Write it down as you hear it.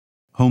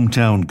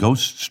Hometown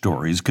Ghost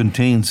Stories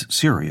contains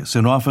serious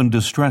and often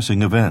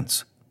distressing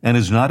events and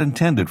is not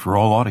intended for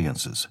all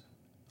audiences.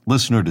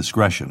 Listener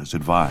discretion is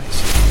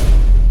advised.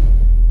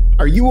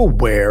 Are you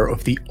aware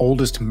of the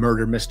oldest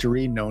murder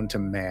mystery known to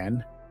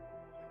man?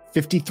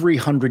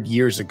 5,300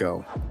 years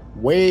ago,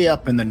 way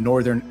up in the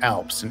northern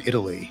Alps in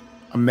Italy,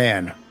 a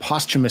man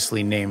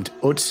posthumously named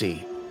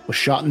Ötzi was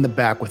shot in the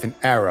back with an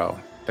arrow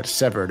that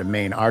severed a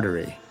main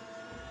artery.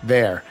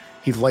 There,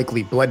 he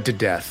likely bled to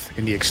death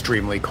in the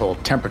extremely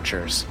cold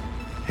temperatures.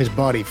 His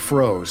body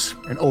froze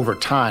and over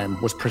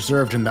time was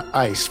preserved in the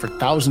ice for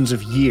thousands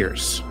of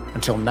years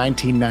until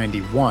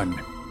 1991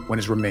 when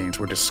his remains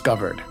were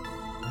discovered.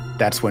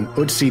 That's when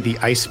Ötzi the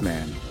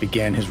Iceman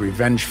began his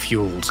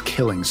revenge-fueled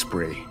killing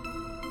spree.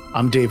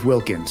 I'm Dave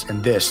Wilkins,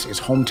 and this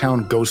is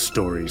Hometown Ghost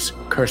Stories,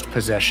 Cursed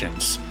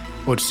Possessions,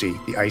 Ötzi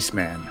the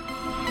Iceman.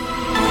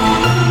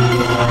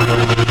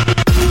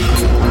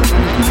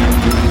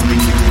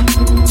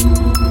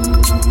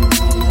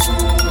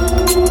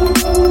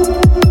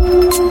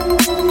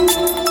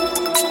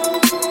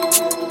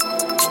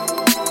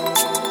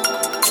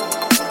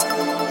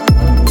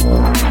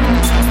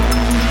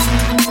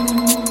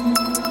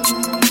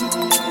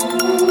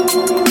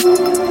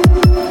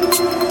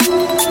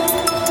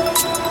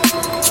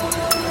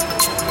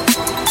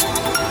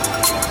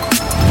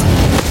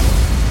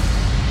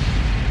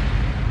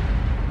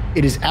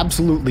 It is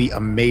absolutely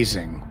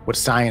amazing what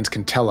science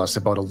can tell us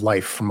about a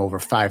life from over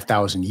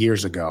 5,000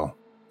 years ago.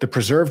 The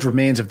preserved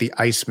remains of the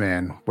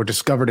Iceman were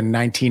discovered in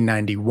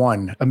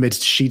 1991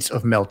 amidst sheets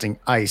of melting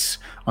ice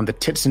on the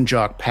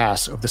Titzenjoch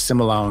Pass of the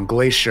Simmelauer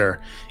Glacier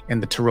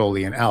in the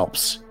Tyrolean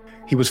Alps.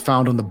 He was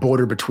found on the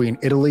border between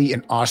Italy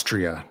and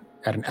Austria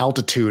at an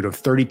altitude of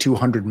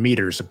 3,200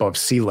 meters above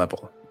sea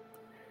level.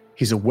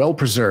 He's a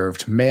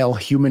well-preserved male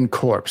human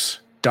corpse,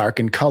 dark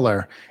in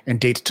color,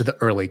 and dates to the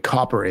early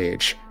Copper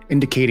Age,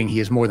 indicating he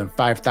is more than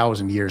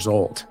 5,000 years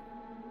old.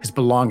 His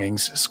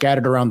belongings,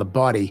 scattered around the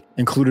body,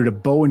 included a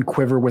bow and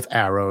quiver with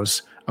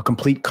arrows, a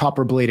complete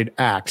copper-bladed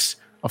axe,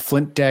 a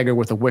flint dagger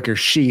with a wicker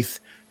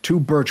sheath, 2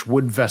 birch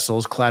wood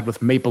vessels clad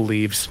with maple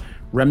leaves,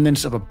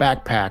 remnants of a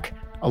backpack,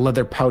 a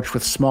leather pouch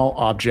with small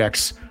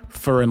objects,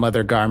 fur and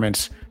leather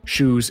garments,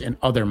 shoes, and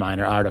other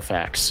minor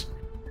artifacts.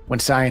 When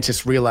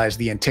scientists realized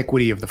the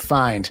antiquity of the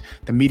find,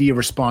 the media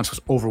response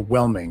was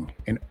overwhelming,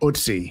 and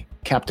Ötzi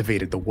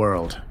captivated the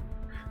world.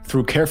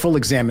 Through careful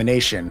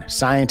examination,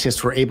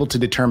 scientists were able to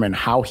determine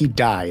how he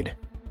died,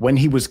 when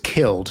he was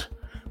killed,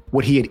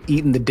 what he had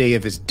eaten the day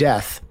of his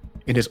death,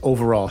 and his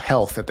overall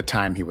health at the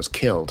time he was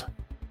killed.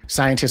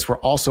 Scientists were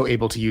also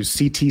able to use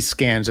CT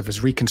scans of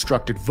his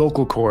reconstructed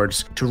vocal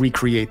cords to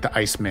recreate the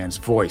Iceman's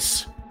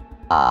voice.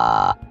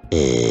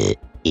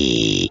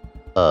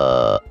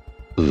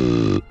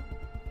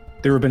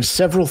 There have been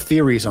several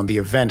theories on the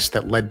events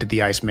that led to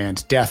the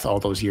Iceman's death all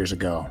those years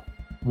ago.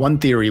 One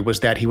theory was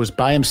that he was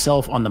by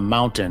himself on the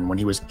mountain when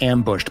he was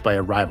ambushed by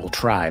a rival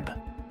tribe.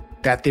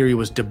 That theory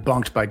was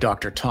debunked by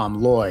Dr.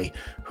 Tom Loy,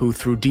 who,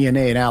 through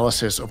DNA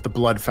analysis of the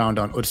blood found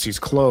on Ötzi's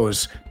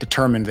clothes,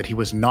 determined that he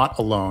was not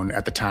alone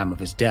at the time of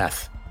his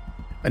death.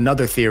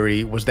 Another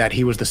theory was that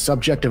he was the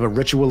subject of a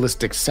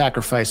ritualistic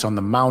sacrifice on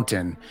the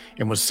mountain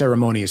and was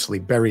ceremoniously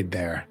buried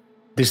there.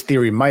 This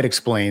theory might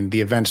explain the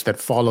events that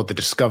followed the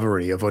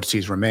discovery of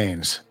Ötzi's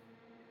remains.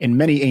 In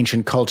many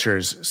ancient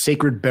cultures,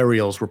 sacred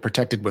burials were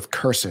protected with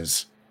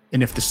curses,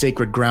 and if the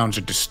sacred grounds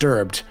are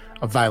disturbed,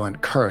 a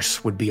violent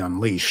curse would be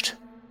unleashed.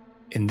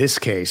 In this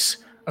case,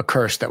 a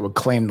curse that would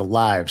claim the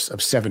lives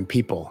of 7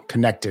 people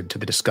connected to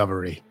the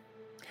discovery.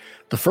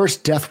 The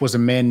first death was a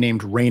man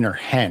named Rainer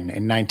Henn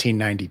in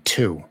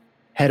 1992.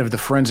 Head of the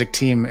forensic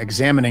team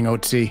examining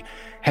Ötzi,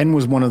 Henn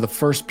was one of the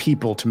first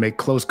people to make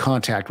close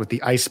contact with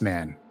the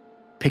Iceman,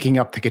 picking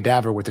up the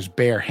cadaver with his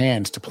bare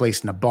hands to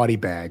place in a body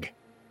bag.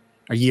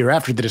 A year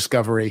after the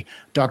discovery,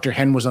 Dr.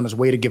 Henn was on his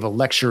way to give a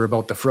lecture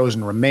about the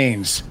frozen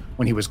remains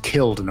when he was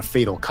killed in a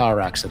fatal car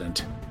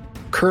accident.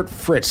 Kurt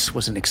Fritz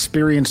was an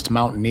experienced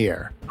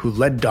mountaineer who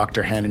led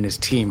Dr. Henn and his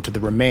team to the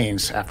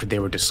remains after they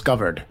were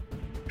discovered.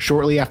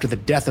 Shortly after the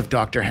death of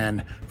Dr.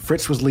 Henn,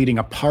 Fritz was leading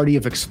a party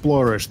of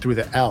explorers through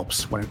the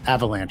Alps when an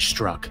avalanche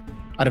struck.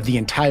 Out of the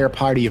entire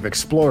party of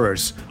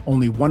explorers,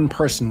 only one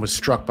person was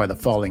struck by the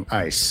falling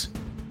ice: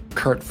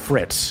 Kurt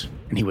Fritz,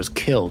 and he was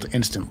killed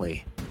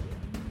instantly.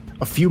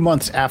 A few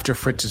months after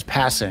Fritz's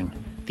passing,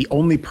 the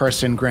only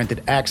person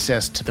granted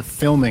access to the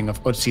filming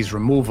of Ötzi's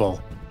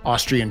removal,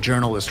 Austrian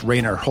journalist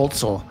Rainer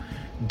Holzel,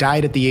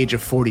 died at the age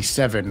of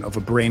 47 of a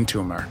brain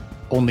tumor,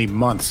 only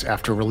months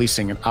after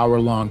releasing an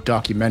hour-long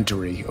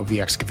documentary of the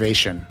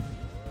excavation.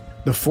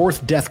 The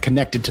fourth death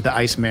connected to the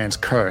Iceman's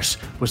curse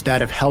was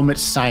that of Helmut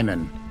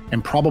Simon,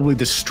 and probably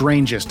the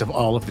strangest of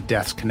all of the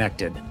deaths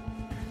connected.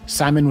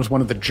 Simon was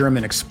one of the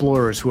German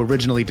explorers who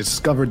originally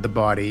discovered the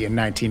body in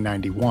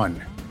 1991.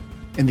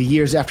 In the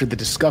years after the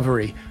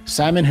discovery,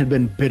 Simon had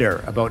been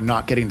bitter about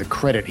not getting the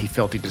credit he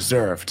felt he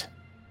deserved.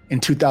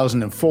 In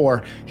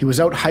 2004, he was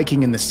out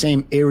hiking in the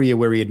same area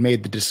where he had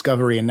made the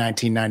discovery in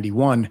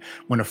 1991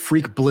 when a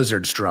freak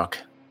blizzard struck.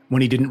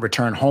 When he didn't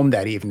return home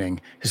that evening,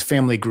 his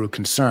family grew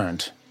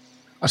concerned.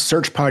 A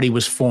search party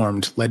was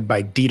formed, led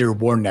by Dieter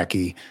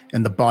Warnecke,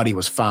 and the body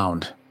was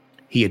found.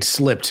 He had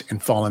slipped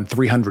and fallen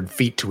 300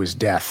 feet to his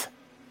death.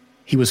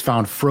 He was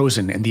found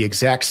frozen in the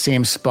exact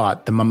same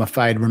spot the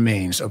mummified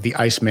remains of the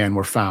Iceman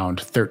were found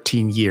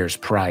 13 years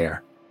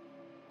prior.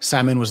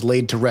 Simon was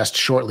laid to rest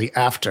shortly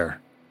after,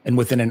 and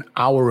within an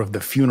hour of the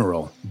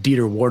funeral,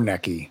 Dieter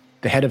Warnecke,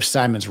 the head of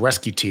Simon's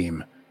rescue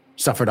team,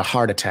 suffered a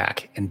heart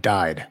attack and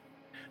died.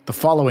 The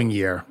following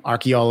year,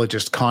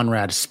 archaeologist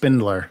Conrad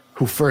Spindler,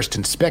 who first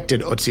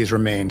inspected Ötzi's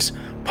remains,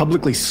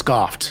 publicly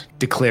scoffed,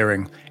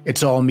 declaring,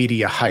 "It's all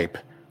media hype.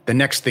 The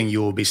next thing you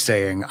will be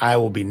saying, I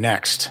will be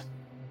next."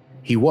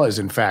 He was,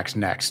 in fact,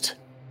 next.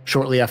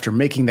 Shortly after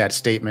making that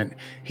statement,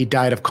 he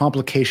died of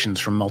complications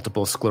from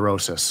multiple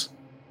sclerosis.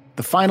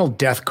 The final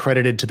death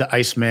credited to the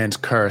Iceman's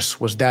curse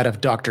was that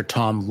of Dr.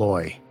 Tom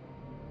Loy.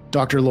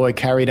 Dr. Loy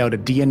carried out a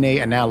DNA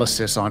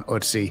analysis on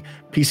Ötzi,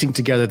 piecing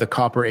together the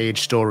Copper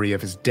Age story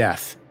of his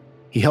death.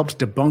 He helped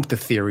debunk the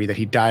theory that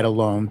he died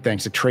alone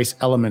thanks to trace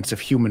elements of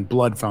human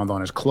blood found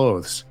on his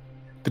clothes.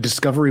 The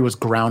discovery was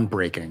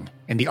groundbreaking,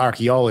 and the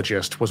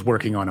archaeologist was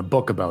working on a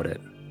book about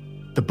it.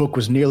 The book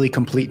was nearly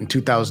complete in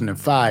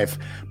 2005,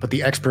 but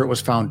the expert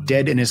was found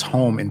dead in his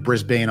home in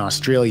Brisbane,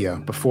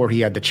 Australia, before he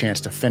had the chance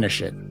to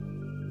finish it.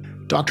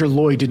 Dr.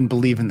 Loy didn't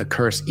believe in the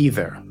curse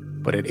either,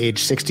 but at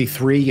age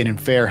 63 and in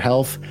fair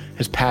health,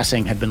 his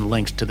passing had been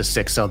linked to the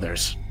 6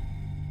 others.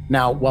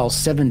 Now, while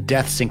 7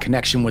 deaths in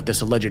connection with this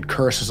alleged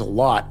curse is a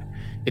lot,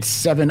 it's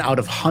 7 out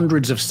of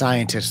hundreds of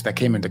scientists that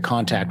came into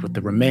contact with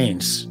the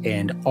remains,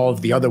 and all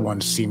of the other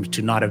ones seemed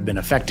to not have been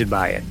affected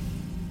by it.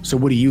 So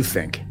what do you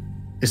think?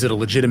 Is it a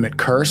legitimate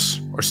curse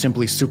or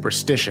simply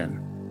superstition?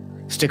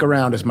 Stick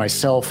around as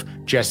myself,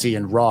 Jesse,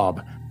 and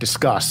Rob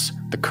discuss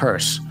the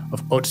curse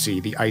of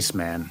Ötzi the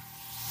Iceman.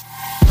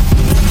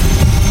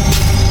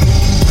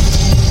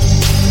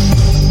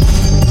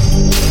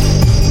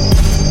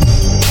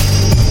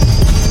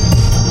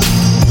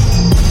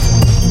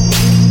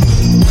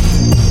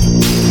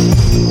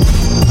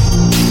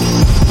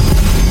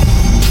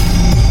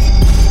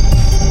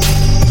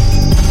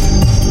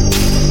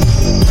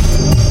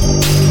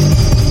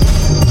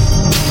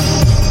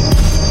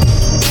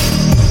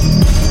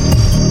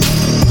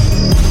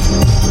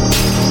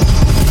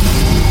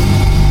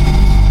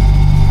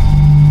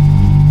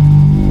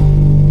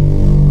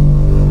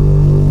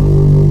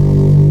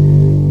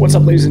 What's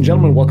up, ladies and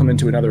gentlemen? Welcome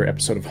into another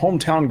episode of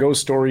Hometown Ghost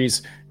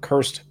Stories,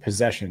 Cursed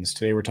Possessions.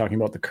 Today we're talking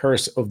about the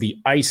curse of the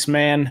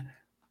Iceman,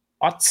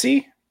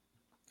 Ötzi.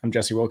 I'm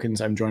Jesse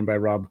Wilkins. I'm joined by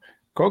Rob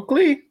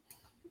Coakley.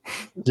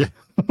 Yeah.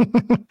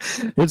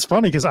 It's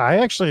funny because I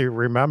actually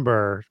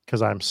remember,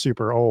 because I'm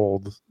super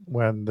old,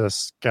 when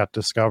this got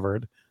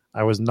discovered.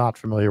 I was not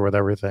familiar with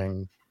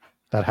everything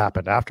that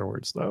happened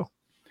afterwards, though.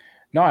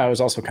 No, I was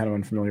also kind of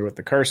unfamiliar with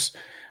the curse.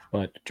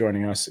 But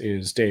joining us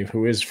is Dave,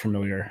 who is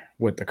familiar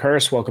with the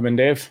curse. Welcome in,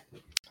 Dave.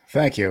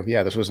 Thank you.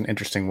 Yeah, this was an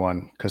interesting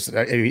one because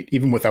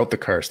even without the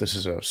curse, this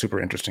is a super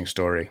interesting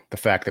story. The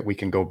fact that we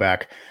can go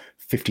back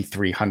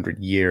 5,300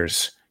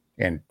 years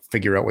and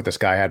figure out what this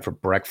guy had for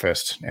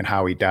breakfast and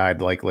how he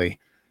died likely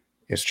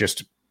is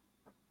just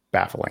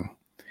baffling.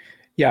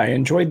 Yeah, I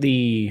enjoyed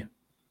the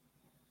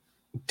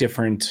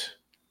different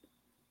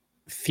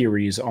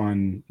theories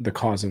on the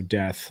cause of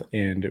death,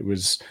 and it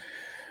was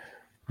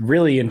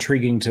really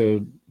intriguing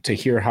to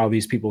hear how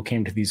these people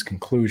came to these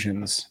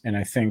conclusions. And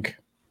I think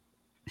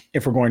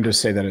if we're going to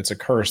say that it's a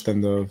curse, then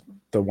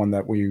the one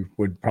that we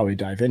would probably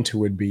dive into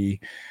would be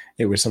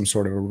it was some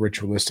sort of a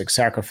ritualistic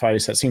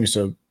sacrifice. That seems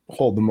to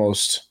hold the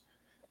most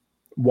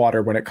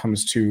water when it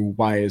comes to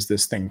why is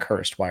this thing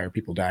cursed? Why are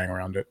people dying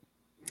around it?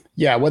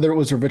 Yeah, whether it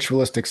was a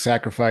ritualistic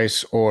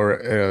sacrifice or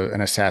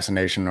an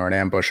assassination or an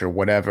ambush or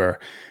whatever,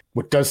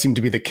 what does seem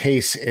to be the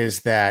case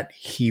is that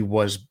he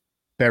was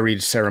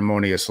buried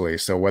ceremoniously.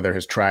 So whether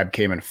his tribe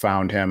came and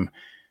found him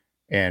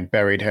and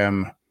buried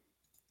him,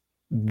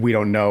 we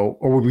don't know,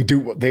 or we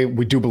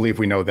do believe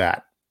we know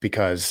that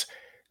because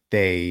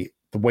the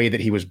way that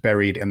he was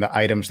buried and the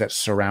items that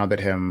surrounded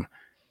him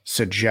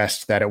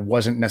suggest that it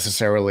wasn't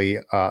necessarily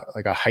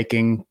like a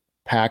hiking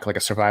pack, like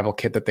a survival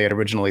kit that they had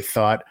originally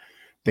thought.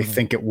 They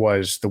think it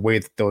was the way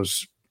that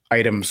those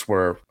items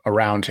were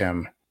around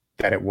him,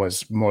 that it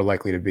was more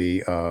likely to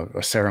be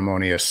a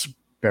ceremonious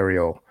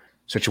burial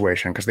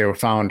situation, because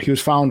he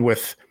was found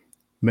with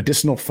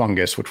medicinal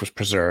fungus, which was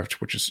preserved,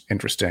 which is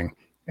interesting,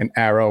 an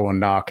arrow, a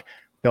knock,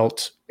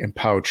 belt and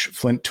pouch,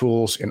 flint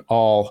tools in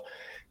all,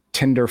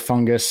 tinder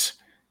fungus,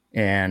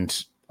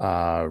 and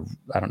I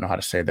don't know how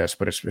to say this,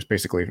 but it's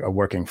basically a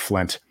working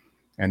flint,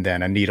 and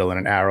then a needle and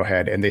an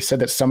arrowhead. And they said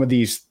that some of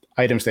these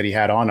items that he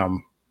had on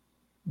him,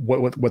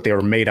 what they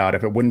were made out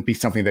of, it wouldn't be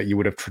something that you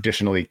would have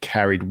traditionally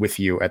carried with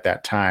you at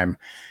that time.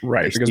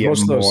 Right, because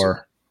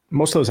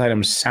most of those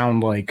items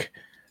sound like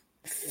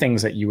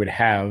things that you would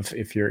have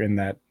if you're in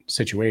that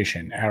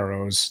situation,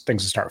 arrows,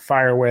 things to start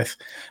fire with.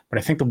 But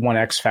I think the one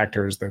X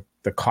factor is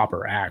the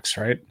copper axe,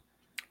 right?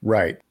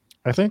 Right.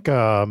 I think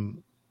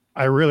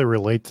I really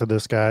relate to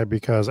this guy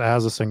because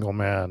as a single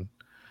man,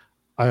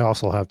 I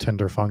also have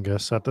Tinder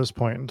fungus at this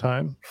point in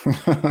time.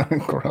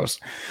 Gross.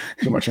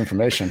 Too much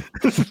information.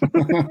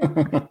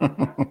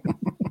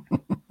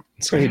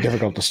 It's going to be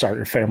difficult to start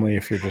your family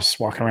if you're just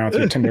walking around with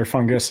your Tinder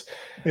fungus.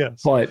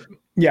 Yes. But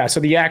yeah, so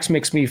the axe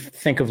makes me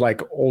think of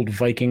like old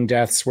Viking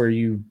deaths where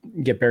you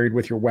get buried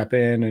with your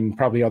weapon, and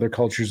probably other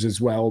cultures as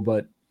well.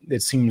 But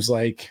it seems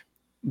like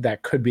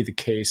that could be the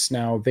case.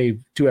 Now, they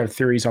do have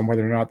theories on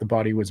whether or not the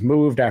body was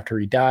moved after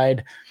he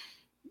died.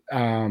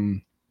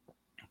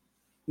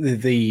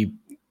 The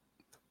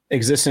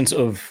existence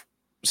of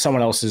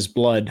someone else's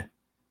blood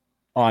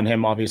on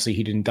him, obviously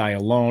he didn't die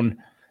alone.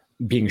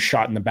 Being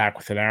shot in the back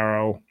with an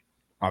arrow,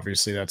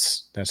 obviously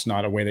that's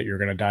not a way that you're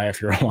going to die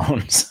if you're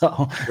alone.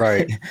 So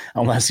right,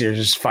 unless you're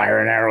just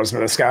firing arrows from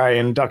the sky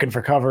and ducking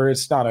for cover,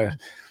 it's not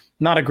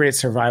a great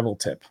survival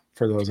tip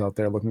for those out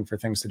there looking for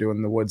things to do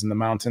in the woods and the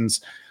mountains.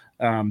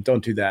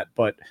 Don't do that.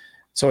 But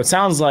so it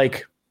sounds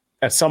like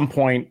at some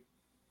point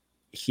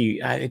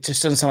it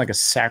just doesn't sound like a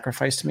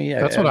sacrifice to me.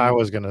 That's what I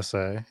was going to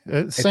say.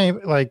 Same,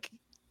 like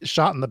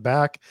shot in the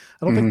back.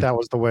 I don't think that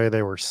was the way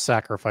they were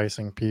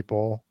sacrificing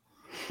people.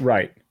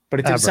 Right. But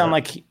it did sound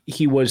like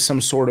he was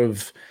some sort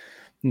of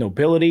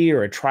nobility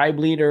or a tribe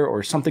leader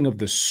or something of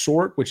the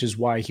sort, which is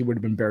why he would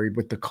have been buried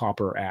with the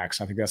copper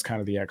axe. I think that's kind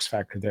of the X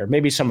factor there.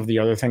 Maybe some of the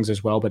other things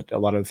as well, but a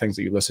lot of the things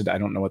that you listed, I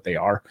don't know what they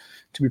are,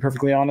 to be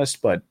perfectly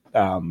honest. But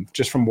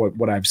just from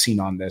what I've seen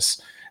on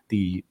this,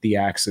 the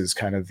axe is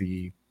kind of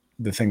the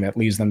thing that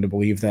leads them to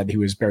believe that he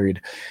was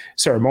buried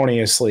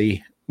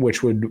ceremoniously,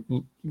 which would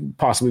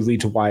possibly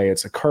lead to why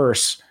it's a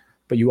curse.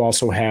 But you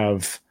also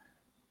have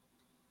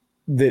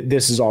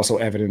this is also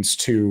evidence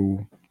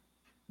to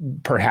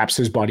perhaps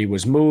his body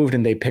was moved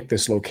and they picked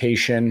this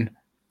location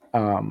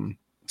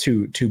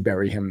to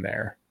bury him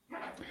there.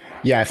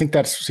 Yeah, I think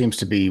that seems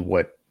to be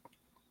what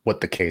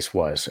the case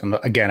was. And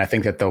again, I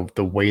think that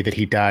the way that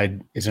he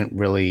died isn't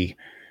really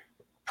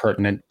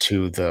pertinent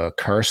to the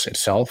curse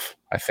itself.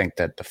 I think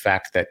that the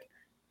fact that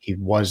he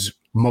was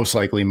most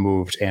likely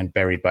moved and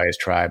buried by his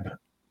tribe,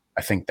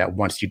 I think that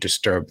once you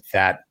disturb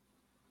that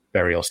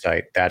burial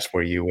site, that's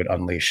where you would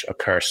unleash a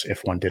curse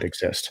if one did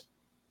exist.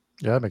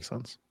 Yeah, that makes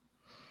sense.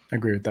 I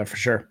agree with that for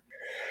sure.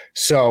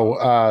 So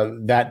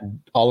that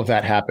all of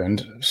that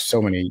happened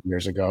so many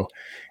years ago,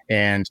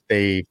 and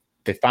they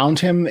found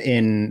him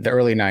in the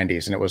early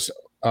 90s, and it was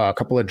a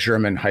couple of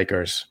German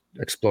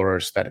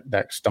explorers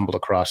that stumbled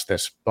across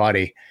this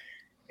body,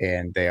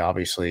 and they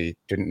obviously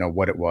didn't know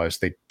what it was.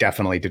 They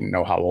definitely didn't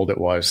know how old it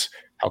was.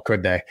 How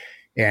could they?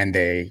 And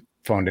they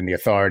phoned in the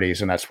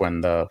authorities, and that's when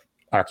the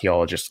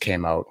archaeologists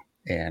came out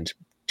and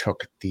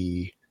took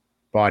the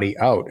body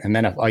out. And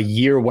then a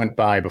year went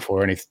by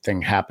before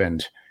anything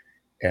happened.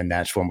 And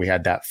that's when we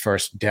had that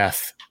first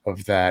death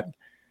of that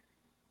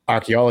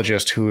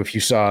archaeologist who, if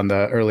you saw in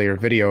the earlier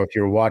video, if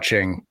you were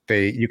watching,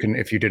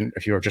 if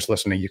you were just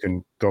listening, you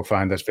can go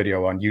find this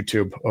video on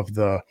YouTube of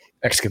the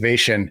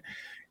excavation.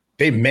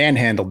 They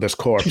manhandled this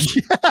corpse.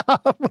 Yeah,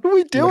 what are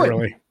we doing?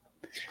 Literally.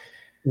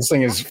 This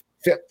thing is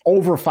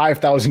over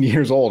 5,000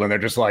 years old, and they're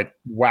just like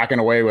whacking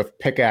away with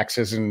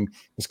pickaxes, and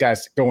this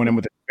guy's going in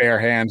with his bare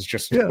hands.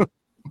 Just yeah,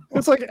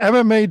 it's like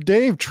MMA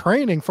Dave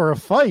training for a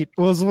fight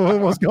was what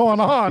was going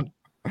on.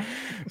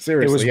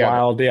 Seriously, it was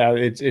wild. Yeah,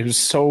 it was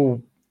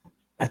so.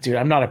 Dude,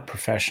 I'm not a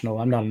professional.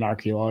 I'm not an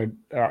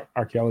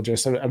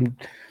archaeologist.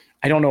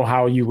 I don't know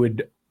how you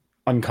would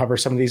uncover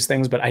some of these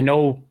things, but I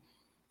know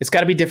it's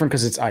got to be different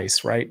because it's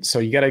ice, right? So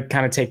you got to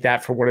kind of take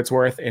that for what it's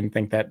worth and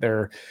think that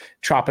they're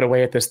chopping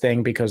away at this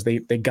thing because they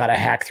got to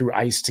hack through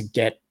ice to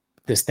get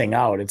this thing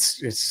out. It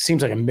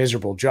seems like a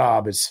miserable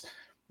job.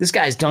 This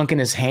guy's dunking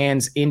his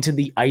hands into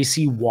the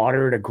icy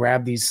water to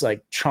grab these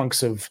like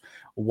chunks of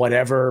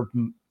whatever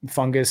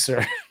fungus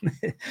or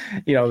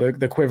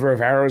the quiver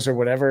of arrows or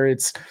whatever.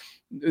 It's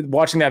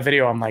watching that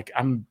video.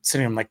 I'm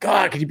sitting. I'm like,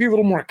 God, could you be a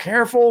little more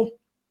careful?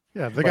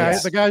 Yeah, the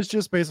guy's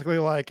just basically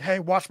like, hey,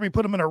 watch me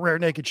put him in a rear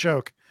naked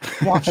choke.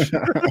 Watch.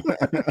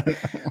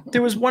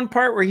 There was one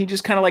part where he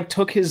just kind of like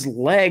took his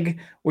leg,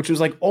 which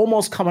was like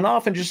almost coming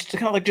off, and just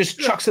kind of like just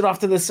chucks it off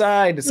to the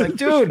side. It's like,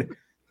 dude,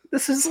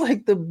 this is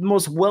like the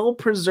most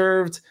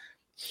well-preserved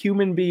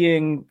human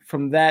being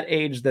from that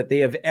age that they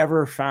have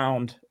ever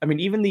found. I mean,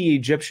 even the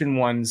Egyptian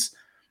ones,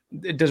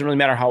 it doesn't really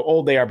matter how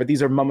old they are, but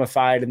these are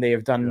mummified and they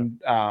have done,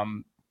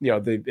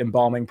 the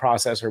embalming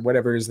process or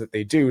whatever it is that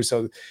they do.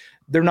 So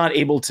they're not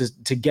able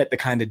to get the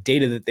kind of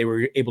data that they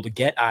were able to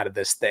get out of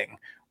this thing,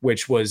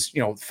 which was,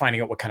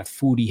 finding out what kind of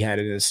food he had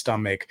in his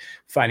stomach,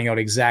 finding out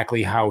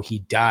exactly how he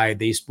died.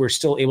 They were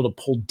still able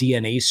to pull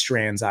DNA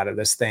strands out of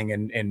this thing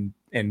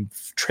and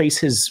trace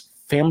his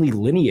family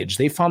lineage.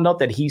 They found out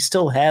that he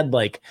still had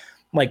like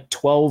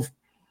 12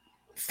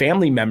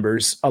 family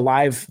members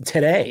alive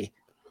today.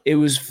 It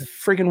was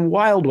friggin'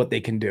 wild what they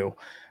can do,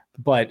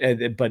 but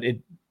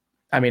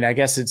I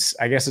guess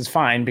it's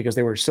fine because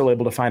they were still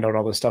able to find out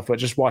all this stuff, but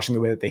just watching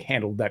the way that they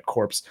handled that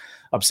corpse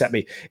upset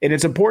me. And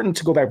it's important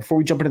to go back before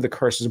we jump into the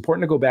curse. It's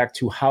important to go back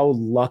to how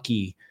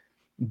lucky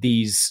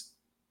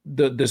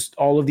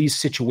all of these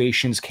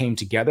situations came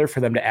together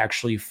for them to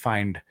actually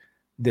find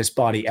this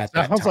body at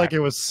that Sounds time. like it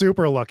was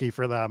super lucky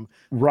for them.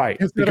 Right.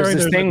 Because Considering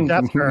this there's thing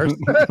a death curse.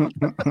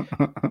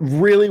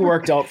 really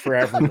worked out for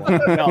everyone.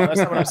 No, that's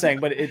not what I'm saying.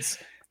 But it's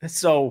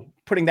so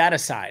putting that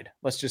aside,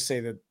 let's just say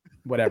that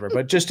whatever.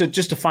 But just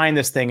to find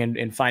this thing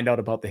and find out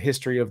about the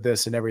history of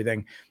this and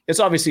everything, it's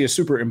obviously a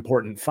super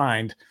important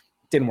find.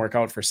 Didn't work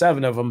out for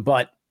 7 of them,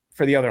 but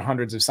for the other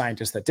hundreds of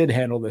scientists that did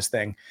handle this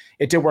thing,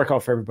 it did work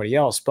out for everybody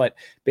else. But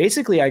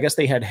basically, I guess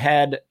they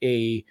had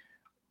a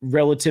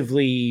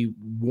relatively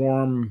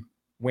warm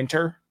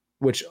winter,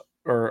 which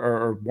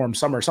or warm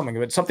summer or something,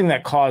 but something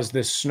that caused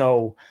this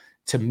snow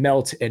to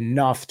melt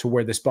enough to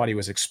where this body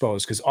was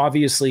exposed. Because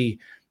obviously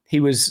he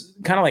was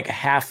kind of like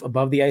half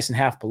above the ice and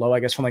half below, I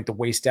guess from like the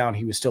waist down,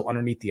 he was still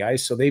underneath the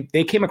ice. So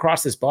they came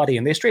across this body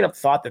and they straight up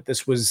thought that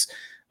this was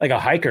like a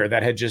hiker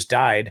that had just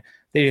died.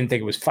 They didn't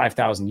think it was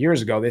 5,000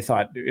 years ago. They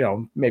thought,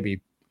 maybe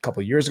a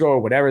couple of years ago or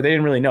whatever. They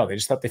didn't really know. They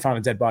just thought they found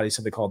a dead body.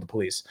 So they called the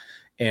police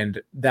and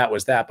that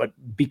was that. But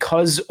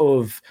because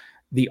of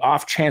the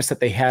off chance that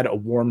they had a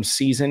warm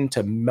season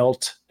to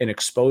melt and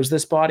expose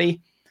this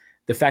body,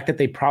 the fact that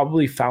they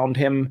probably found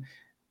him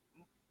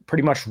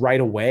pretty much right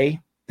away.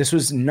 This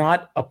was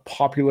not a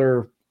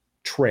popular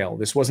trail.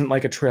 This wasn't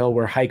like a trail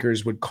where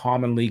hikers would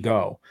commonly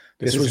go.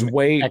 This was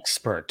way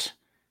expert.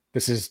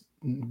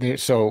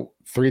 So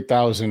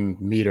 3,000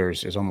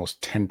 meters is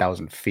almost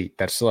 10,000 feet.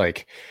 That's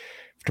like,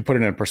 to put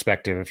it in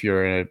perspective, if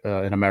you're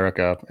in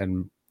America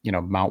and,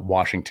 Mount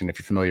Washington, if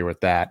you're familiar with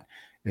that,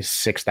 is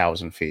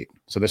 6,000 feet.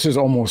 So this is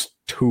almost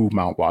 2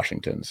 Mount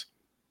Washingtons.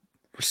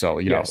 So,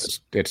 yes.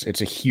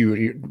 It's a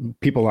huge,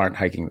 people aren't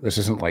hiking. This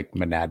isn't like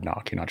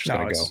Monadnock. You're not just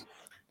going to go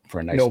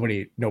for a nice.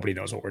 Nobody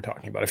knows what we're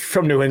talking about. If you're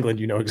from New England,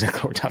 you know exactly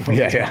what we're talking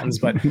about. Mountains,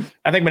 but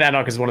I think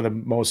Monadnock is one of the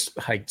most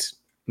hiked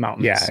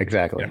mountains. Yeah,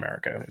 exactly. In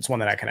America. It's one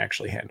that I can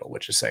actually handle,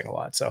 which is saying a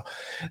lot. So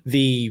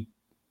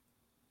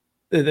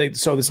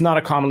so it's not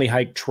a commonly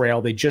hiked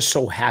trail. They just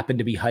so happened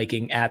to be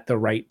hiking at the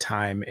right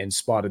time and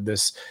spotted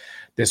this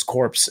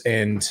corpse.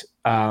 And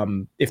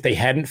if they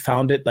hadn't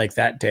found it like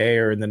that day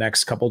or in the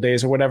next couple of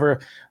days or whatever,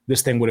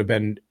 this thing would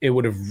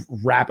have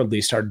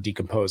rapidly started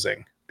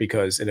decomposing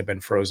because it had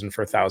been frozen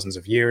for thousands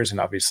of years. And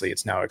obviously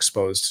it's now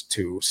exposed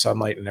to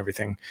sunlight and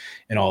everything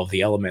and all of the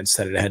elements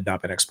that it had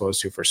not been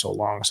exposed to for so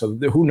long. So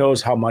who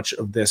knows how much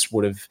of this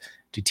would have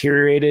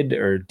deteriorated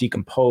or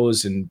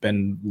decomposed and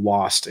been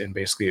lost. And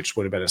basically it just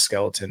would have been a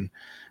skeleton.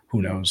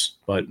 Who knows?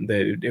 But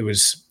it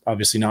was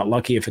obviously not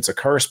lucky if it's a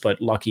curse,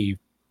 but lucky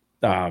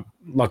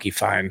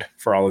find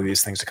for all of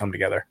these things to come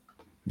together.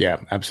 Yeah,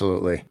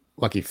 absolutely.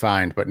 Lucky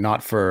find, but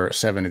not for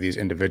 7 of these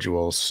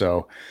individuals.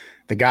 So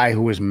the guy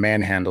who was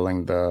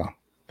manhandling the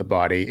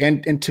body,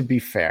 and to be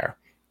fair,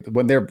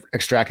 when they're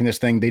extracting this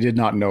thing, they did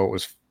not know it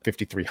was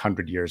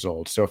 5,300 years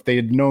old. So if they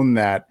had known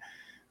that,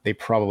 they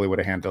probably would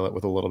have handled it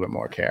with a little bit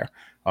more care.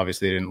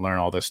 Obviously, they didn't learn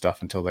all this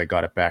stuff until they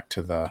got it back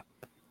to the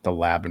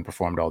lab and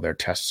performed all their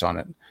tests on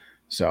it.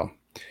 So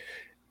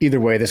either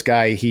way, this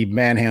guy, he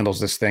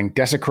manhandles this thing,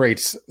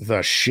 desecrates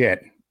the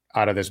shit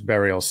out of this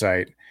burial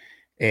site,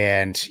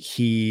 and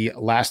he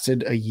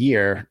lasted a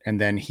year, and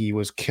then he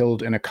was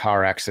killed in a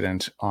car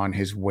accident on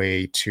his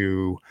way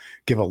to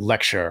give a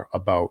lecture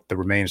about the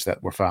remains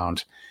that were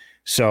found.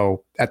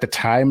 So at the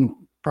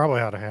time...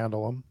 Probably how to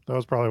handle them. That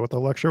was probably what the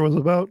lecture was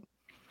about.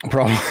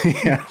 Probably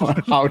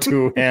how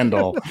to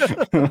handle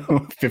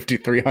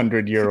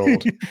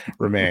 5,300-year-old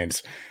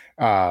remains.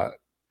 No.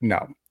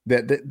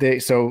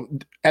 So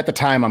at the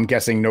time, I'm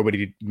guessing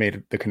nobody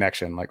made the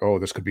connection like, oh,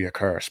 this could be a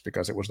curse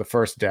because it was the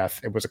first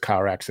death. It was a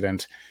car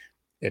accident.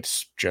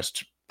 It's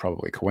just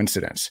probably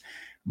coincidence.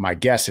 My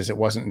guess is it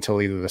wasn't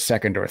until either the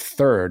second or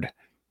third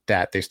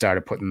that they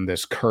started putting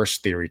this curse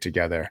theory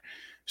together.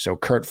 So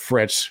Kurt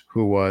Fritz,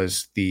 who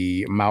was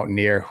the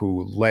mountaineer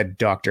who led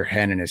Dr.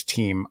 Henn and his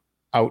team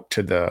out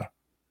to the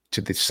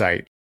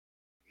site,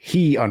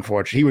 he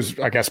was,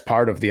 I guess,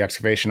 part of the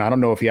excavation. I don't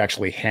know if he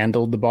actually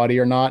handled the body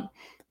or not,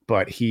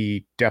 but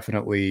he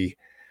definitely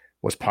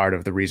was part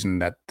of the reason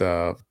that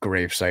the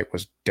grave site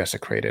was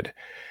desecrated.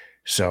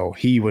 So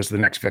he was the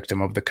next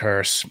victim of the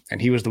curse,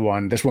 and he was the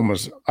one.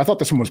 I thought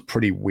this one was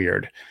pretty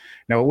weird.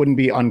 Now, it wouldn't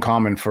be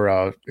uncommon for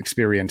a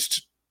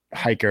experienced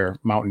hiker,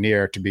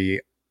 mountaineer to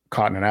be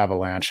caught in an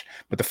avalanche,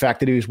 but the fact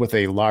that he was with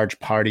a large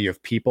party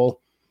of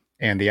people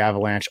and the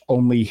avalanche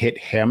only hit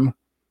him,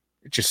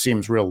 it just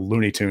seems real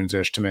Looney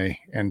Tunes-ish to me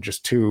and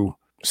just too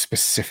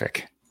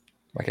specific.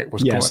 Like it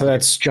was so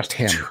that's just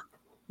him.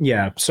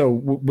 Yeah. So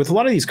with a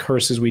lot of these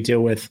curses we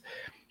deal with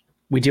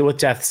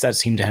deaths that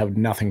seem to have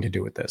nothing to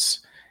do with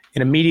this.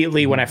 And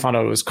immediately when I found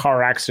out it was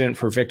car accident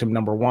for victim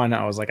number 1,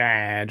 I was like,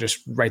 just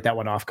write that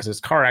one off because it's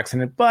car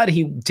accident. But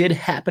he did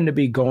happen to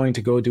be going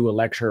to go do a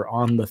lecture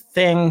on the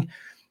thing.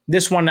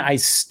 This one,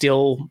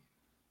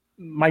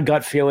 my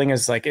gut feeling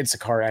is like it's a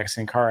car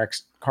accident. Car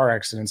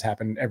accidents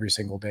happen every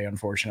single day,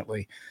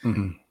 unfortunately.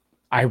 Mm-hmm.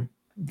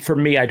 For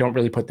me, I don't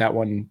really put that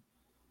one.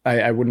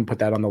 I wouldn't put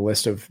that on the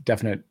list of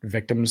definite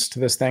victims to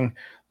this thing.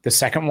 The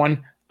second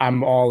one,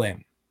 I'm all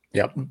in.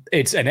 Yep.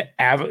 It's an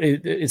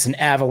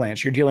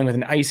avalanche. You're dealing with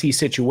an icy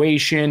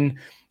situation.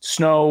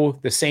 snow,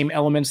 the same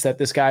elements that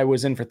this guy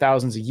was in for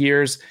thousands of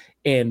years,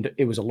 and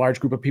it was a large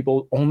group of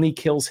people, only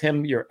kills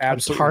him. You're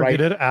absolutely right.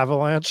 Targeted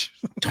avalanche.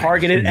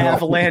 Targeted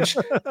avalanche,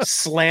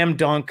 slam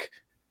dunk,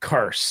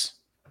 curse.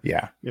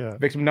 Yeah.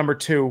 Victim number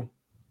 2,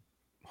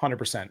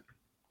 100%.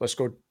 Let's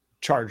go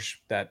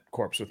charge that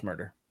corpse with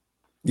murder.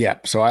 Yeah.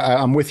 So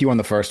I'm with you on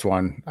the first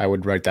one. I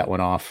would write that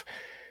one off.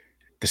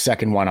 The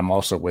second one, I'm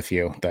also with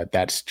you.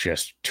 That's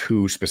just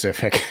too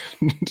specific.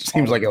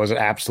 Seems like it was an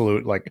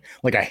absolute like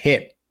a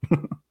hit,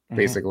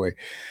 basically.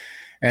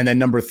 And then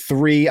number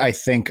 3, I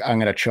think I'm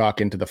going to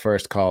chalk into the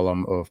first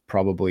column of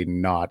probably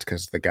not,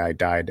 because the guy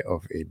died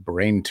of a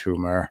brain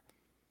tumor.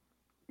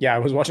 Yeah, I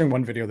was watching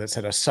one video that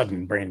said a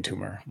sudden brain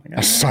tumor.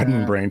 A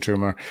sudden brain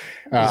tumor.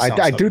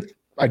 I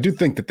do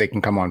think that they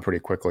can come on pretty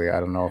quickly. I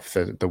don't know if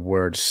the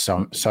word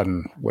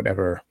sudden would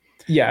ever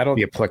be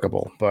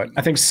applicable, but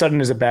I think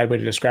sudden is a bad way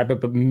to describe it,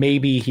 but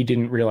maybe he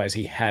didn't realize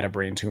he had a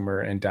brain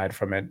tumor and died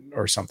from it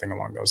or something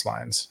along those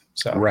lines.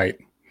 So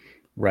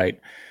Right.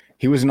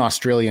 He was an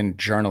Australian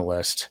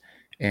journalist,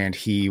 and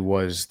he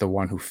was the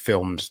one who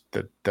filmed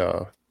the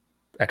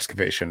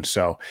excavation.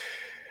 So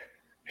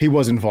he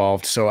was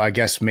involved. So I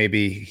guess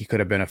maybe he could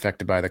have been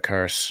affected by the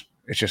curse.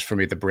 It's just, for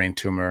me, the brain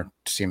tumor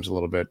seems a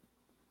little bit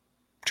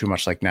too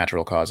much like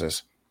natural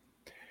causes.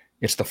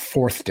 It's the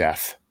 4th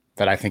death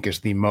that I think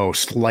is the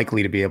most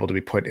likely to be able to be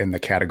put in the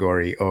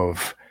category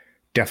of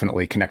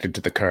definitely connected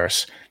to the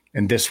curse.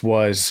 And this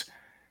was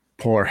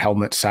poor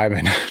Helmut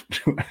Simon.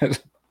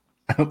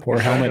 Poor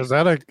Helmut. Is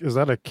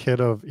that a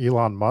kid of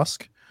Elon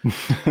Musk?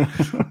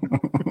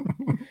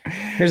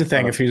 Here's the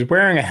thing: if he's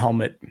wearing a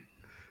helmet,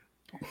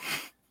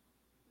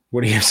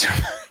 what do you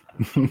assume?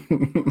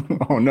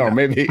 Oh no,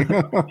 maybe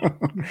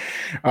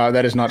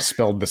that is not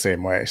spelled the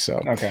same way. So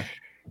okay.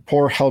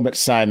 Poor Helmut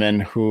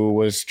Simon, who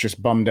was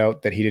just bummed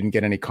out that he didn't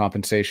get any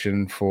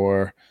compensation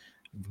for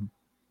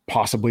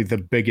possibly the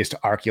biggest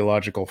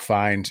archaeological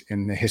find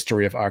in the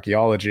history of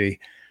archaeology.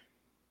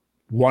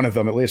 One of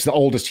them, at least the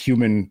oldest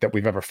human that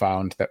we've ever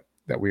found that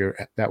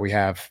we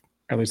have.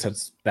 At least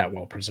that's that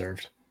well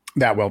preserved.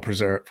 That well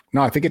preserved.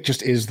 No, I think it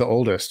just is the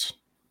oldest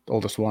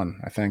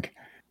one, I think.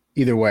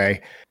 Either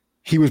way,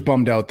 he was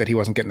bummed out that he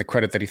wasn't getting the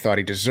credit that he thought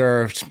he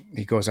deserved.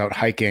 He goes out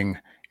hiking,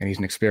 and he's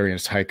an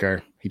experienced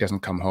hiker. He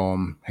doesn't come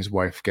home. His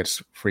wife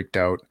gets freaked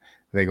out.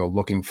 They go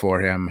looking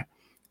for him,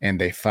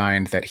 and they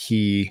find that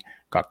he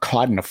got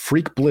caught in a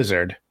freak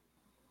blizzard,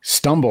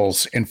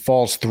 stumbles and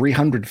falls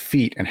 300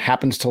 feet and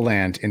happens to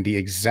land in the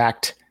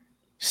exact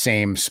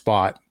same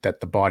spot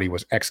that the body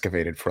was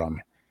excavated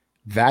from.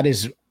 That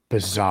is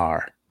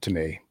bizarre to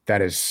me.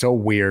 That is so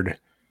weird,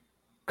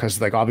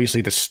 because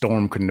obviously the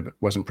storm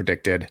wasn't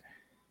predicted,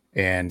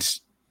 and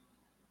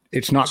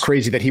it's not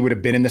crazy that he would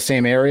have been in the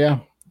same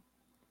area,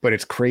 but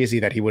it's crazy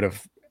that he would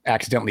have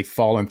accidentally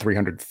fallen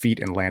 300 feet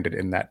and landed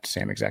in that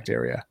same exact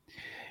area.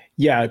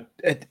 Yeah.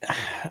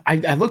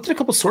 I looked at a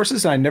couple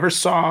sources, and I never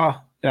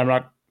saw, and I'm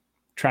not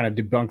trying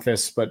to debunk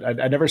this, but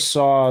I never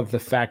saw the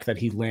fact that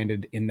he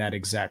landed in that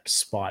exact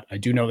spot. I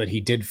do know that he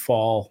did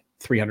fall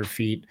 300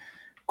 feet,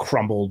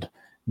 crumbled,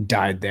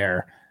 died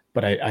there,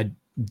 but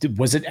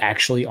was it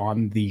actually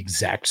on the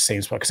exact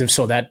same spot? Because if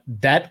so,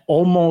 that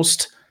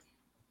almost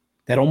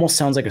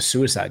sounds like a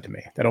suicide to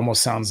me. That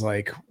almost sounds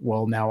like,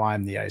 well, now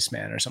I'm the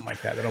Iceman or something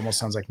like that. That almost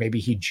sounds like maybe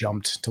he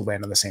jumped to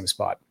land on the same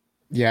spot.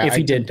 Yeah. If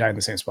he did die in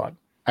the same spot.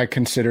 I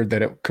considered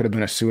that it could have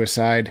been a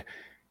suicide,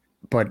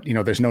 but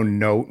there's no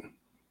note.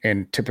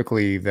 And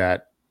typically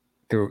when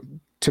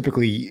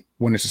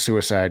it's a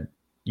suicide,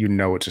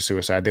 it's a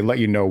suicide. They let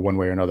you know one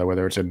way or another,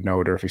 whether it's a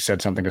note or if he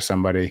said something to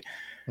somebody.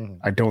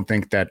 I don't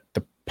think that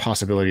the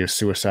possibility of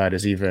suicide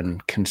is even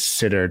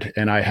considered.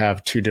 And I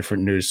have 2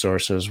 different news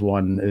sources.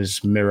 One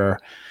is Mirror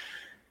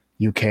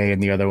UK,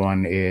 and the other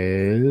one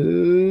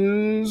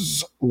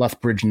is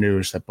Lethbridge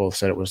News, that both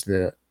said it was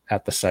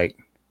at the site.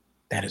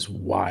 That is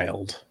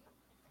wild.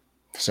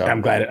 So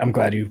I'm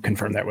glad you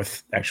confirmed that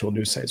with actual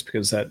news sites,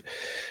 because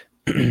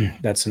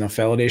that's enough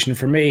validation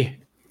for me.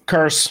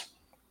 Curse.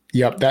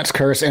 Yep, that's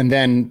curse. And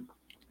then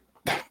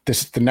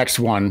the next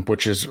one,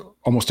 which is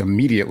almost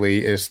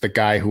immediately, is the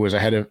guy who was the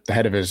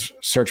head of his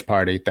search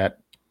party that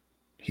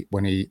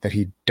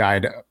he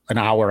died an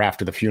hour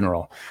after the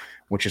funeral,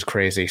 which is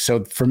crazy.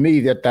 So for me,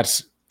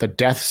 that's the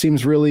death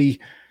seems really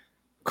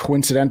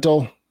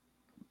coincidental,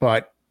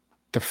 but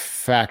the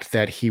fact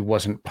that he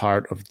wasn't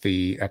part of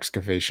the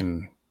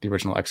excavation, the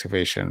original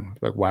excavation,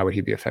 why would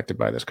he be affected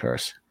by this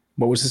curse?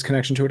 What was his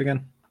connection to it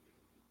again?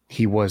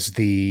 He was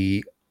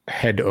the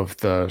head of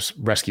the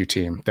rescue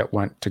team that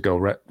went to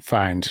go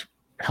find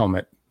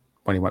Helmut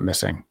when he went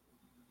missing.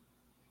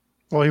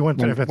 Well, he went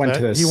to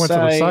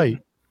the site,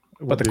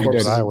 but the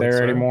corpse isn't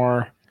there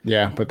anymore.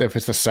 Yeah, but if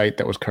it's the site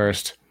that was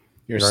cursed,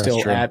 you're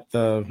still at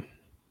the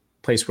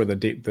place where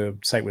the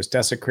site was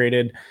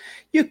desecrated.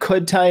 You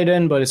could tie it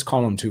in, but it's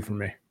column 2 for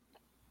me.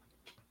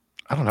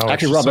 I don't know.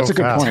 Actually, Rob, that's a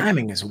good point. The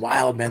timing is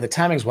wild, man. The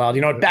timing's wild.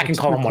 Back in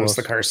column 1, it's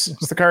the curse.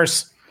 It's the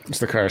curse. It's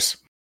the curse.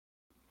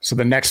 So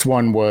the next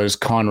one was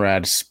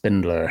Conrad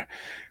Spindler,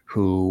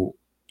 who,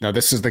 now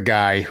this is the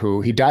guy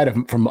who, he died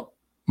from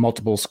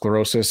multiple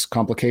sclerosis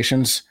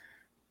complications,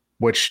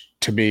 which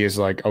to me is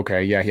like,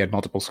 okay, yeah, he had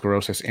multiple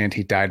sclerosis and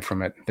he died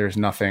from it. There's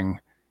nothing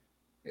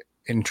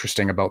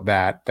interesting about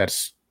that.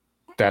 That's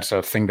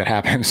a thing that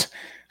happens.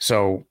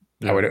 So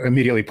I would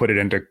immediately put it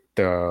into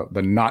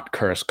the not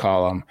curse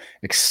column,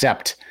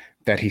 except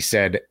that he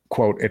said,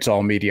 quote, "It's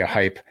all media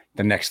hype.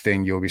 The next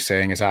thing you'll be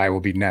saying is I will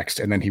be next."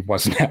 And then he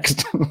was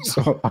next.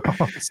 So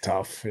it's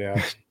tough.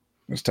 Yeah.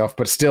 It's tough,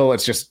 but still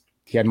it's just,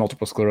 he had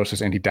multiple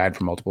sclerosis and he died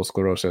from multiple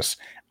sclerosis.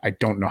 I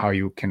don't know how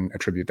you can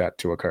attribute that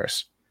to a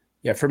curse.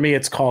 Yeah. For me,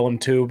 it's column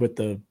 2, but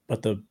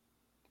the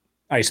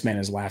Iceman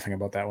is laughing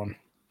about that one.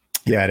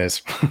 Yeah, it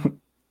is.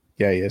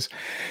 Yeah, he is.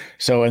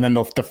 So, and then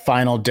the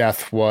final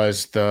death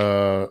was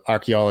the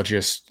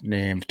archaeologist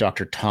named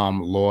Dr.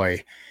 Tom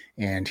Loy,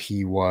 and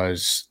he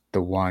was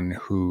the one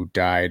who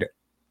died.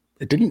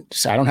 I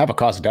don't have a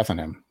cause of death on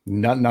him.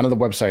 None of the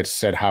websites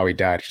said how he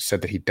died. It just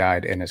said that he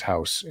died in his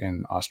house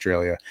in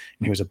Australia,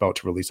 and he was about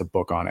to release a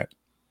book on it.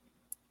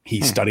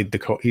 He studied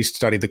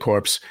the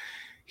corpse.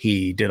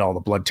 He did all the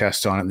blood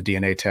tests on it and the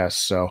DNA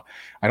tests. So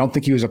I don't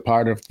think he was a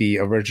part of the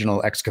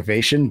original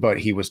excavation, but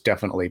he was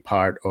definitely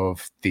part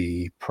of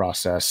the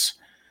process,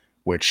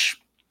 which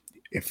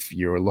if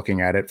you're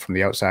looking at it from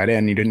the outside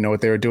in, you didn't know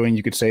what they were doing,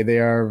 you could say they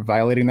are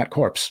violating that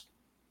corpse.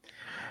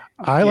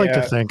 I like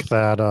to think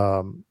that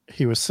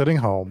he was sitting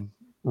home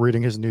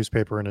reading his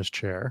newspaper in his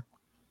chair.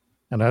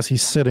 And as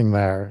he's sitting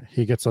there,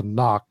 he gets a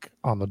knock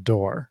on the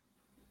door.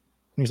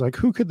 And he's like,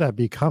 who could that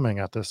be coming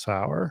at this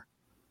hour?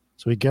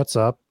 So he gets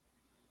up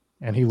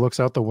and he looks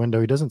out the window.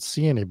 He doesn't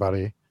see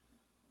anybody.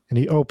 And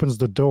he opens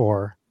the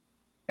door.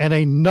 And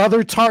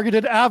another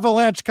targeted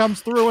avalanche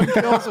comes through and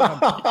kills him.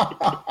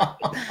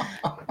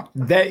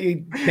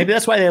 Maybe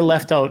that's why they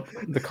left out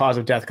the cause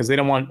of death, because they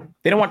don't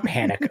want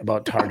panic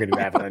about targeted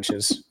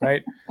avalanches,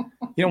 right?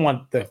 You don't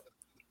want the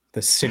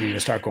city to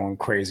start going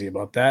crazy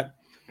about that.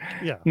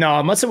 Yeah. No,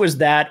 unless it was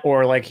that,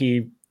 or like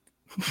he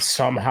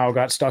somehow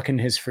got stuck in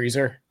his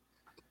freezer.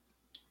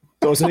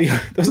 Those are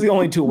the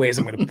only two ways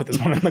I'm going to put this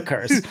one in the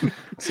curse.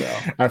 So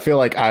I feel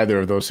like either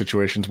of those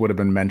situations would have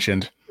been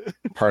mentioned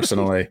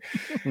personally.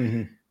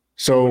 Mm-hmm.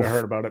 So I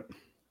heard about it.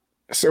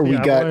 So we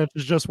got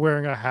is just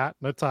wearing a hat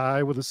and a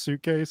tie with a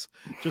suitcase,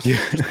 just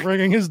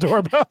ringing his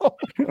doorbell.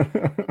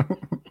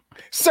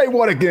 Say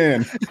what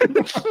again?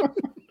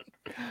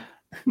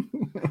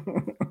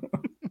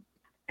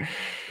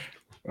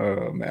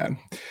 Oh man.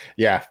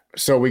 Yeah.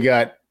 So we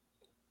got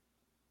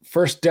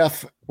first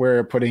death,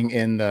 we're putting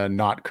in the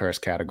not curse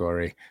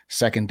category.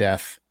 Second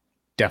death,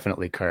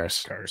 definitely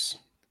curse.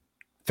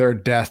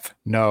 Third death,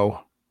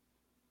 no.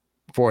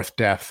 Fourth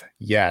death,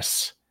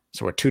 yes.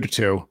 So we're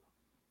 2-2.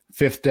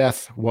 Fifth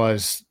death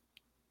was,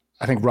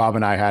 I think Rob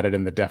and I had it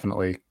in the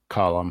definitely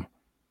column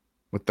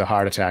with the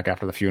heart attack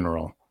after the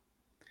funeral.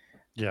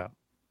 Yeah.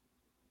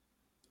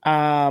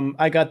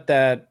 I got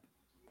that.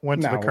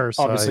 Went to the curse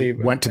obviously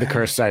site. Went to the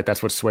curse site.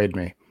 That's what swayed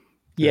me.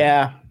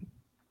 Yeah.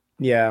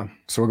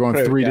 So we're going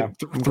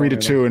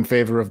 3-2 in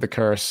favor of the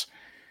curse.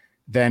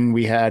 Then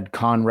we had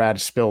Conrad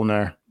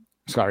Spindler,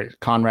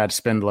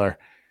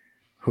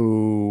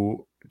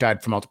 who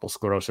died from multiple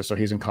sclerosis. So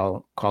he's in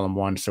column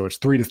 1. So it's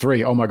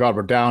 3-3. Oh my God,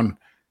 we're down.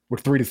 We're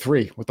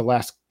 3-3 with the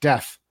last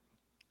death.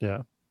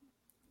 Yeah.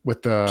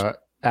 With the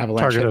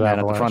avalanche Targeted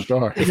at the front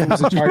door.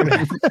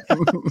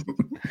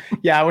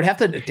 Yeah, I would have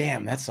to.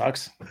 Damn, that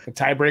sucks. The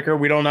tiebreaker,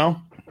 we don't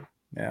know.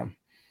 Yeah.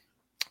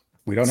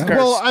 We don't know.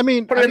 Well, I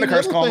mean, put it in the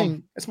curse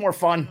column. It's more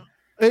fun.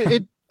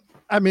 It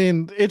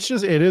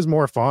is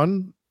more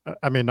fun.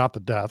 I mean, not the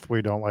death.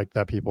 We don't like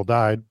that people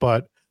died,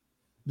 but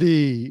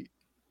the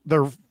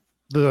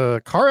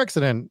car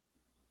accident,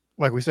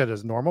 like we said,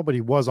 is normal, but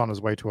he was on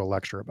his way to a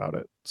lecture about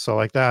it. So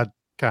like that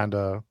kind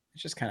of,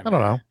 it's just kind of, I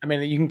don't know. I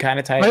mean, you can kind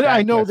of tie it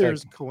I know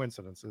there's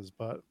coincidences,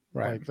 but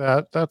right.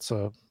 Like that's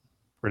a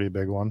pretty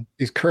big one.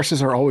 These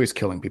curses are always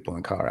killing people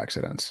in car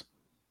accidents.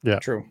 Yeah.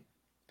 True.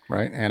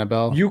 Right,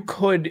 Annabelle? You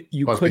could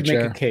make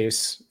a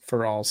case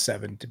for all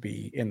 7 to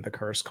be in the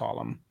curse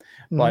column,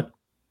 but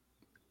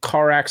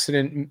car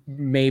accident,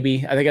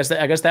 maybe. I guess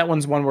that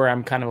one's one where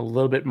I'm kind of a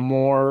little bit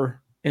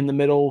more in the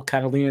middle,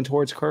 kind of leaning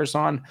towards curse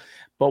on.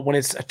 But when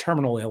it's a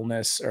terminal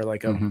illness or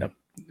like a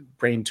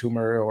brain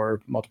tumor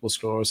or multiple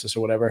sclerosis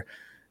or whatever,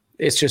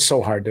 it's just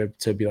so hard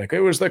to be like,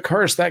 it was the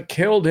curse that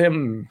killed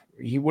him.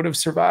 He would have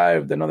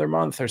survived another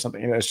month or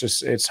something.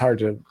 It's hard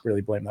to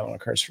really blame that on a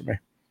curse for me.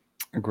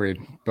 Agreed,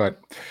 but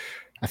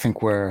I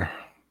think we're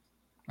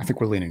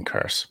leaning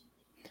curse.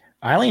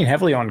 I lean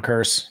heavily on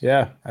curse.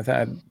 Yeah, I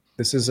thought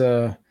this is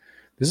a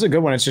good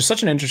one. It's just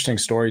such an interesting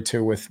story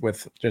too,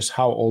 with just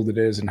how old it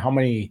is and how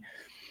many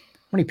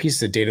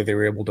pieces of data they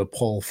were able to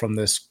pull from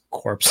this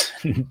corpse.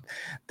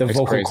 The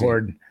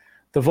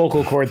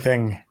vocal cord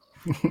thing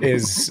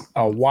is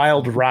a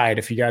wild ride.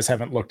 If you guys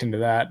haven't looked into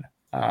that,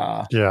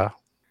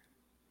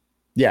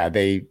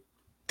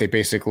 They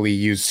basically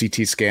use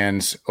CT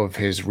scans of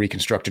his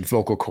reconstructed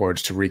vocal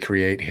cords to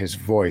recreate his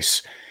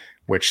voice,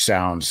 which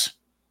sounds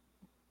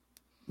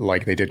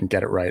like they didn't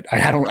get it right.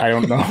 I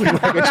don't know.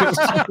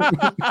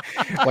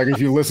 Like if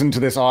you listen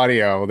to this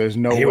audio, there's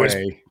no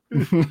way.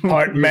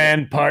 Part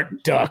man,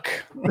 part duck.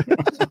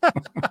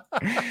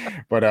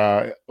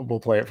 But we'll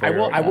play it for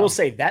you. I will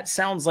say that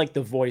sounds like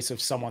the voice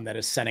of someone that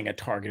is sending a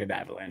targeted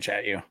avalanche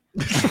at you.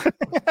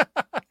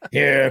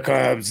 Here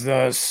comes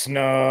the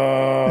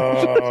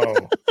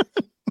snow.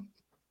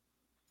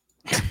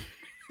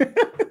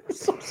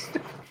 So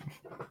stupid.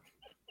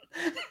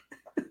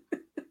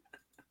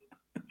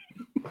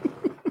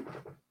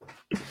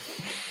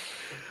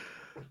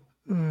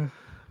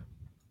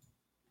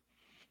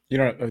 You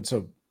know,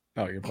 so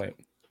you're playing.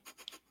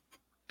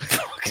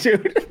 Fuck,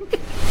 dude.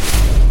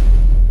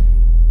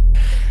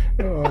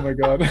 Oh my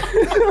god.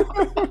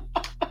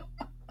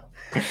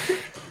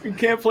 We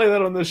can't play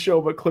that on this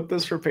show, but clip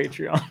this for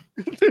Patreon.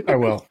 I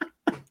will.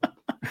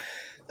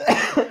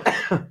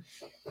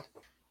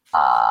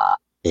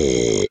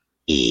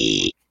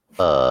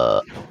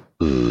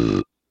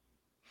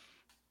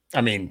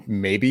 I mean,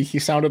 maybe he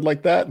sounded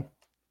like that.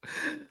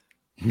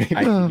 Maybe.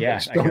 I don't.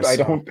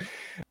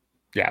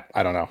 Yeah,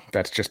 I don't know.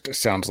 That just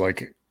sounds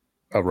like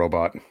a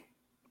robot.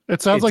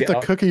 It sounds like the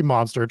Cookie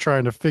Monster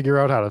trying to figure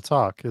out how to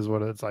talk is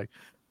what it's like.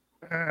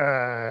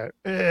 Like,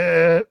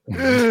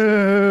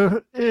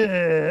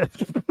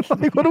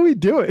 what are we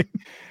doing?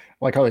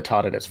 Like how they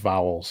taught it as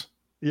vowels.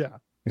 Yeah.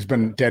 He's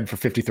been dead for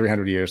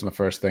 5,300 years, and the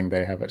first thing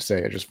they have it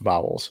say is just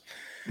vowels.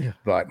 Yeah.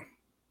 But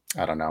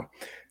I don't know.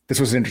 This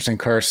was an interesting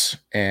curse,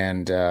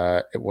 and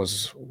it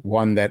was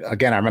one that,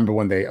 again, I remember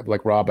when they,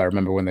 like Rob, I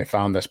remember when they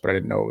found this, but I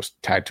didn't know it was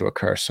tied to a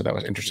curse, so that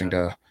was interesting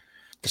to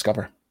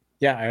discover.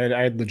 Yeah,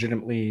 I had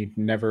legitimately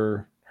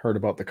never heard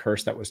about the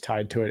curse that was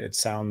tied to it. It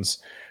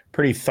sounds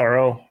pretty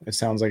thorough. It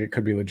sounds like it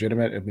could be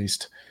legitimate. At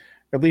least,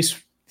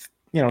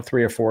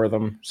 3 or 4 of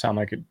them sound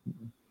like it.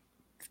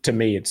 To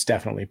me, it's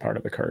definitely part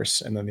of the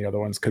curse, and then the other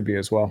ones could be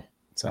as well.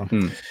 So,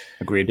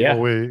 agreed. Yeah.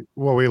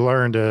 What we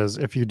learned is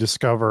if you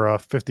discover a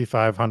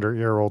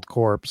 5,500-year-old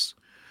corpse,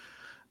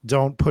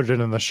 don't put it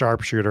in the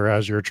sharpshooter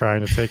as you're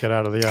trying to take it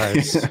out of the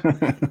ice.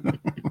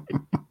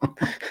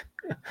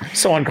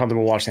 So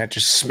uncomfortable watching that,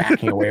 just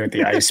smacking away with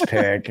the ice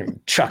pick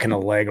and chucking a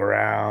leg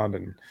around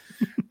and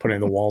putting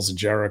the walls of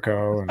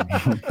Jericho. And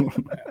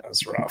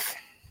that's rough.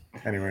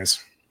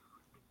 Anyways,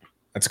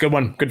 that's a good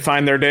one. Good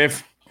find there,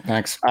 Dave.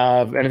 Thanks.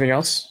 Anything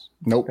else?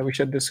 Nope. That we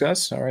should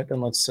discuss? All right,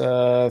 then let's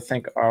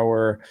thank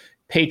our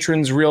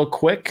patrons real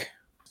quick.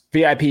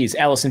 VIPs: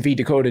 Allison V,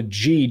 Dakota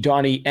G,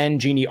 Donnie N,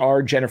 Jeannie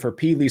R, Jennifer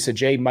P, Lisa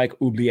J, Mike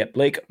Oubliette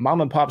Blake,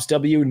 Mom and Pops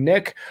W,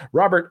 Nick,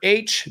 Robert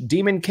H,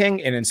 Demon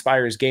King, and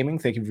Inspires Gaming.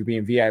 Thank you for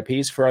being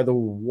VIPs. For the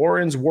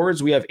Warren's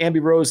Words, we have Ambi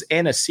Rose,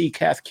 Anna C,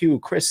 Kath Q,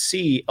 Chris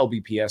C,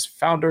 LBPS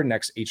founder,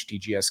 next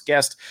HDGS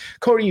guest,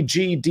 Cody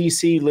G,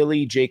 DC,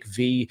 Lily, Jake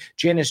V,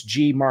 Janice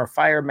G,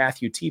 Marfire,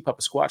 Matthew T,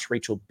 Papa Squatch,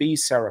 Rachel B,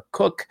 Sarah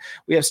Cook.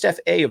 We have Steph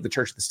A of the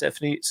Church of the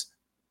Stephanies.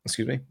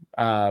 Excuse me.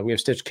 We have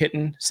Stitch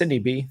Kitten, Sydney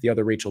B, the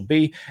other Rachel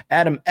B,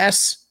 Adam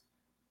S.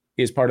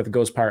 He is part of the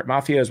Ghost Pirate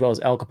Mafia, as well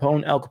as Al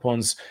Capone. Al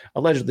Capone's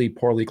allegedly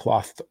poorly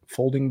clothed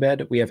folding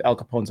bed. We have Al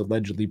Capone's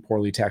allegedly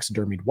poorly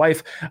taxidermied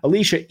wife,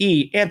 Alicia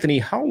E, Anthony.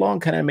 How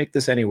long can I make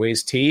this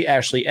anyways? T,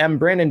 Ashley M,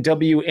 Brandon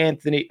W,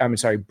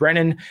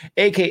 Brennan,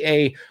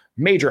 aka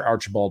Major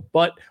Archibald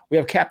Butt. We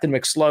have Captain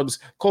McSlugs.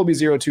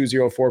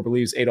 Colby0204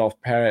 believes Adolf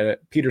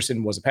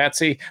Peterson was a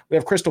patsy. We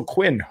have Crystal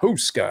Quinn,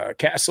 Huska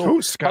Castle,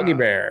 Huggy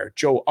Bear,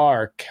 Joe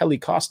R, Kelly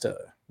Costa.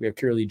 We have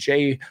Curly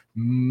J,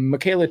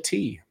 Michaela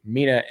T,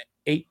 Mina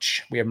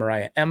H. We have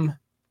Mariah M.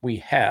 We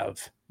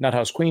have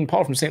Nuthouse Queen,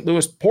 Paul from St.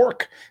 Louis,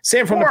 Pork,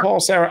 Sam from Nepal,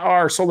 Sarah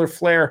R, Solar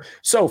Flare,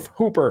 Soph,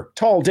 Hooper,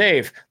 Tall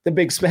Dave, The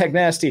Big Spag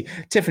Nasty,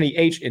 Tiffany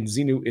H, and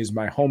Xenu is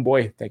my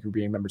homeboy. Thank you for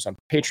being members on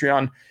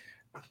Patreon.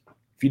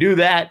 If you do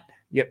that,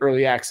 you get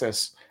early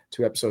access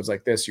to episodes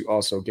like this. You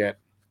also get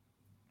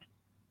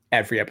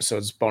ad-free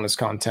episodes, bonus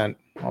content,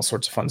 all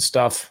sorts of fun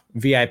stuff.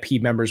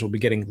 VIP members will be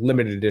getting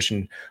limited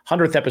edition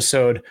 100th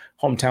episode,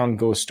 Hometown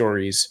Ghost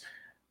Stories,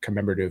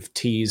 commemorative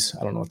tees.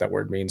 I don't know what that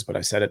word means, but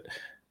I said it.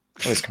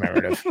 What is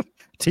commemorative?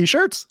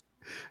 T-shirts?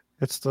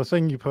 It's the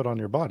thing you put on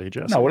your body,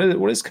 Jesse. No,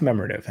 what is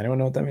commemorative? Anyone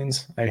know what that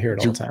means? I hear it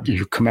all the time.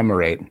 You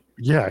commemorate.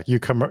 Yeah,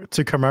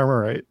 to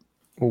commemorate.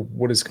 Well,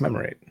 what is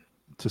commemorate?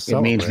 To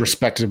celebrate. It means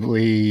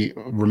respectively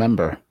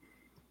remember.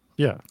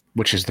 Yeah.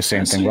 Which is the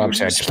same thing Rob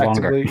said, just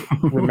longer.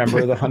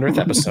 Remember the 100th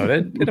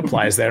episode. It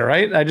applies there,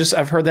 right?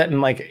 I've heard that in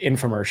like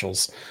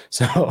infomercials.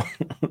 So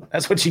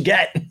that's what you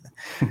get.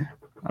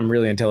 I'm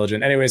really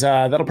intelligent. Anyways,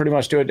 that'll pretty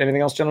much do it.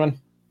 Anything else, gentlemen?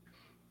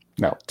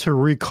 No. To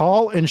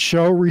recall and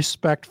show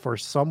respect for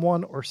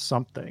someone or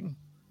something,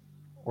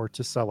 or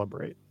to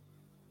celebrate.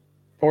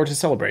 Or to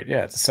celebrate.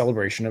 Yeah, it's a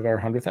celebration of our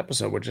 100th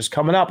episode, which is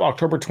coming up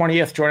October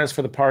 20th. Join us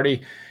for the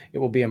party. It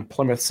will be in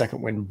Plymouth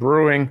Second Wind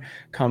Brewing.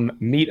 Come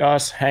meet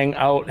us, hang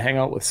out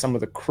with some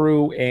of the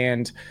crew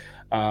and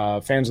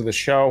fans of the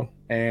show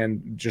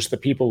and just the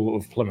people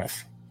of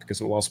Plymouth, because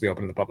it will also be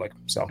open to the public.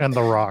 So and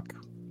The Rock.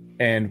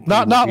 And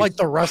not like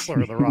the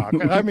wrestler The Rock.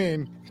 I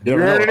mean, you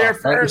heard it here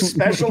first.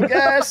 Special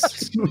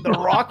guest, The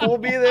Rock will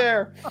be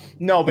there.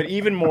 No, but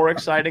even more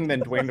exciting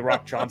than Dwayne The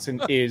Rock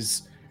Johnson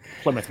is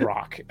Plymouth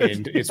Rock,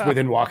 and it's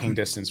within walking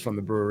distance from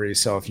the brewery.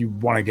 So if you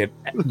want to get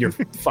your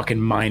fucking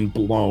mind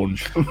blown,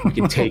 we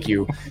can take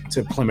you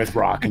to Plymouth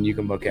Rock and you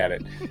can look at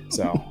it.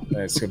 So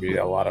it's gonna be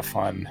a lot of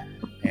fun.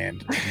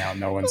 And now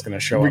no one's gonna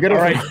show up. All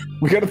right,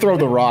 we gotta throw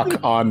the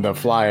rock on the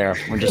flyer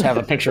and just have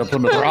a picture of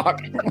Plymouth Rock.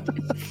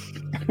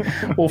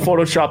 We'll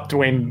Photoshop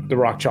Dwayne The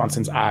Rock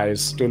Johnson's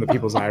eyes, doing the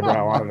people's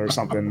eyebrow on it or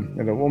something,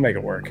 and we'll make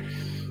it work.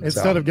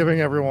 Instead of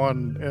giving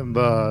everyone in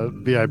the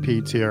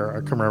VIP tier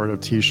a commemorative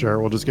T-shirt,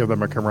 we'll just give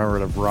them a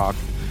commemorative rock.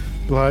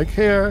 Like,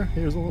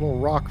 here's a little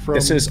rock from...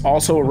 This is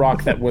also a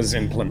rock that was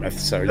in Plymouth,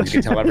 so you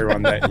can tell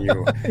everyone that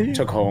you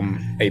took home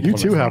a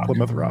Plymouth You too have rock.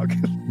 Plymouth Rock.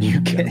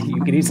 You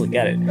can easily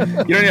get it. You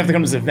don't even have to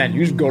come to this event.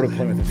 You just go to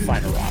Plymouth and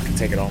find a rock and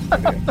take it home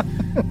with you.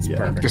 It's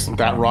perfect. Just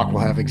that rock will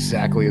have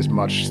exactly as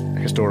much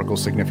historical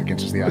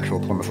significance as the actual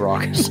Plymouth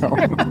Rock. So,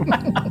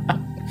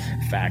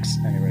 Facts.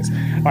 Anyways.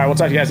 All right, we'll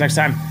talk to you guys next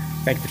time.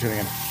 Thank you for tuning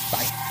in.